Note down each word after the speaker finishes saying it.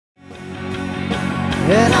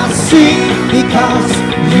and I sing because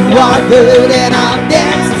you are good, and I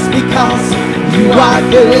dance because you are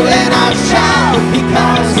good, and I shout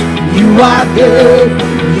because you are good.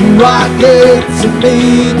 You are good to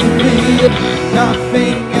me,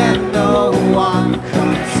 nothing and no one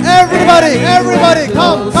comes. Everybody,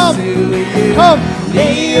 come.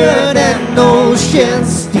 Near and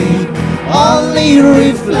oceans deep, only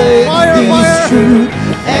reflect this truth.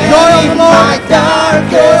 And in my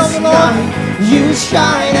darkest night, you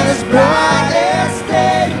shine as bright as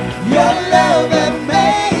day. Your love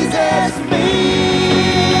amazes me.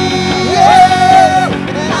 Yeah.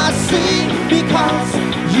 And I sing because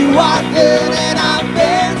you are good, and I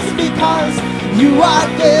dance because you are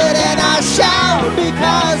good, and I shout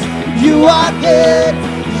because you are good.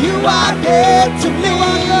 You are good to me,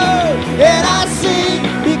 and I sing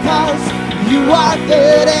because you are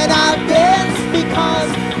good, and I dance because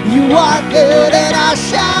you are good, and I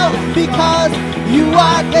shout because you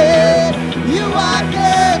are good. You are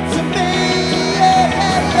good to me.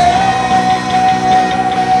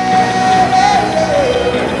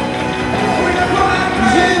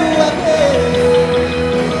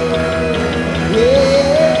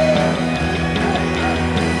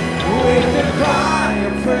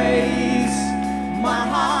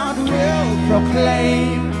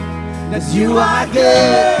 Proclaim that you are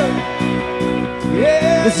good,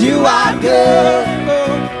 yes, you are good.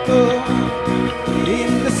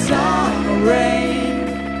 In the sun or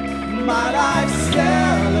rain, my life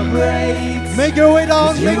celebrates. Make your way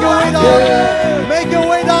down, make your way down, make your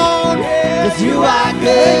way down. Yes, you are good.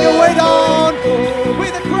 Make your way down.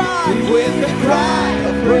 With a cry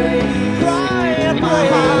of praise, my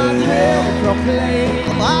heart will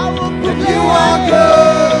proclaim. I will proclaim that you are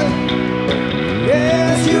good.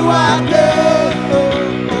 Yes, you are good.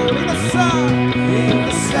 In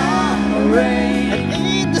the sun or rain, and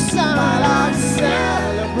in the sun, my life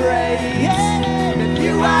celebrates that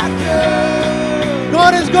you are good.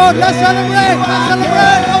 God is good. Let's celebrate. Let's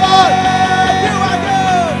celebrate. Come on. You are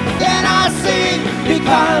good. And I sing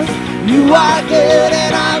because you are good,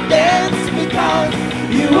 and I dance because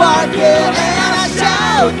you are good, and I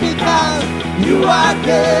shout because you are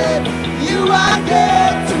good. You are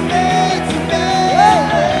good to me.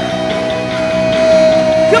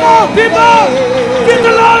 Come on, people! Give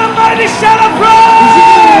the Lord a mighty shout of praise!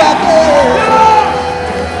 You are good. Come on!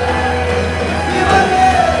 You are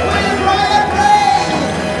good.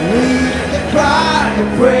 With the cry of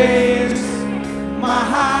praise, my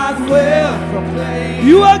heart will proclaim.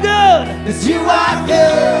 You are good! Yes, you are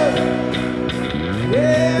good.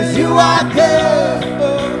 Yes, you are good.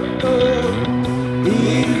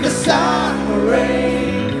 In the sun or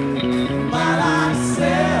rain, my life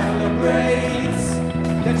celebrates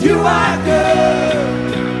that you are good.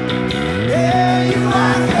 Yeah, you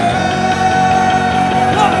are good.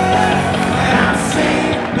 And I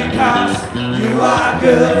sing because you are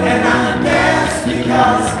good, and I dance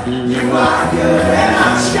because you are good, and I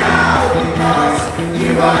shout because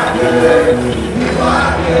you are good. You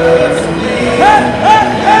are good to me. And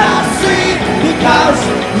I sing because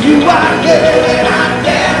you are good, and I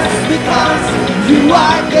dance because you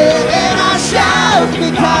are good, and I shout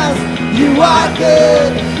because you are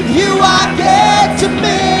good. You are good to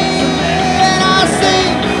me. And I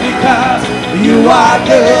sing because you are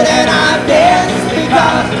good, and I dance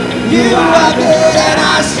because you are good, and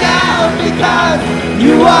I shout because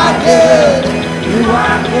you are good. You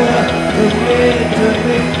are good to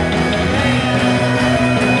me.